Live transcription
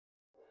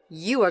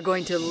You are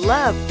going to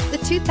love the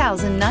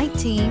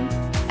 2019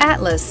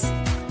 Atlas.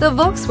 The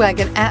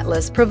Volkswagen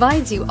Atlas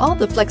provides you all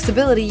the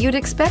flexibility you'd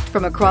expect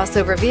from a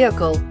crossover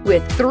vehicle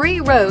with 3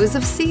 rows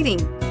of seating.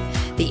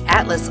 The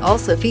Atlas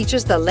also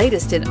features the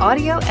latest in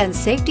audio and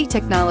safety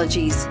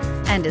technologies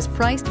and is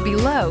priced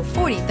below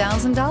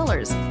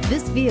 $40,000.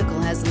 This vehicle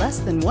has less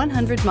than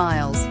 100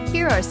 miles.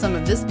 Here are some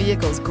of this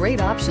vehicle's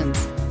great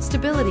options: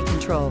 stability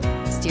control,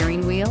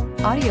 steering wheel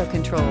audio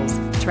controls,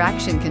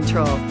 traction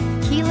control,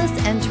 keyless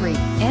entry,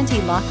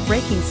 anti-lock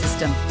braking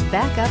system,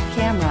 backup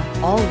camera,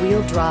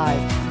 all-wheel drive,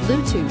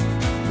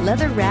 Bluetooth,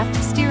 leather-wrapped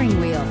steering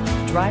wheel,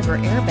 driver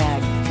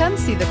airbag. Come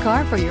see the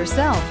car for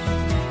yourself.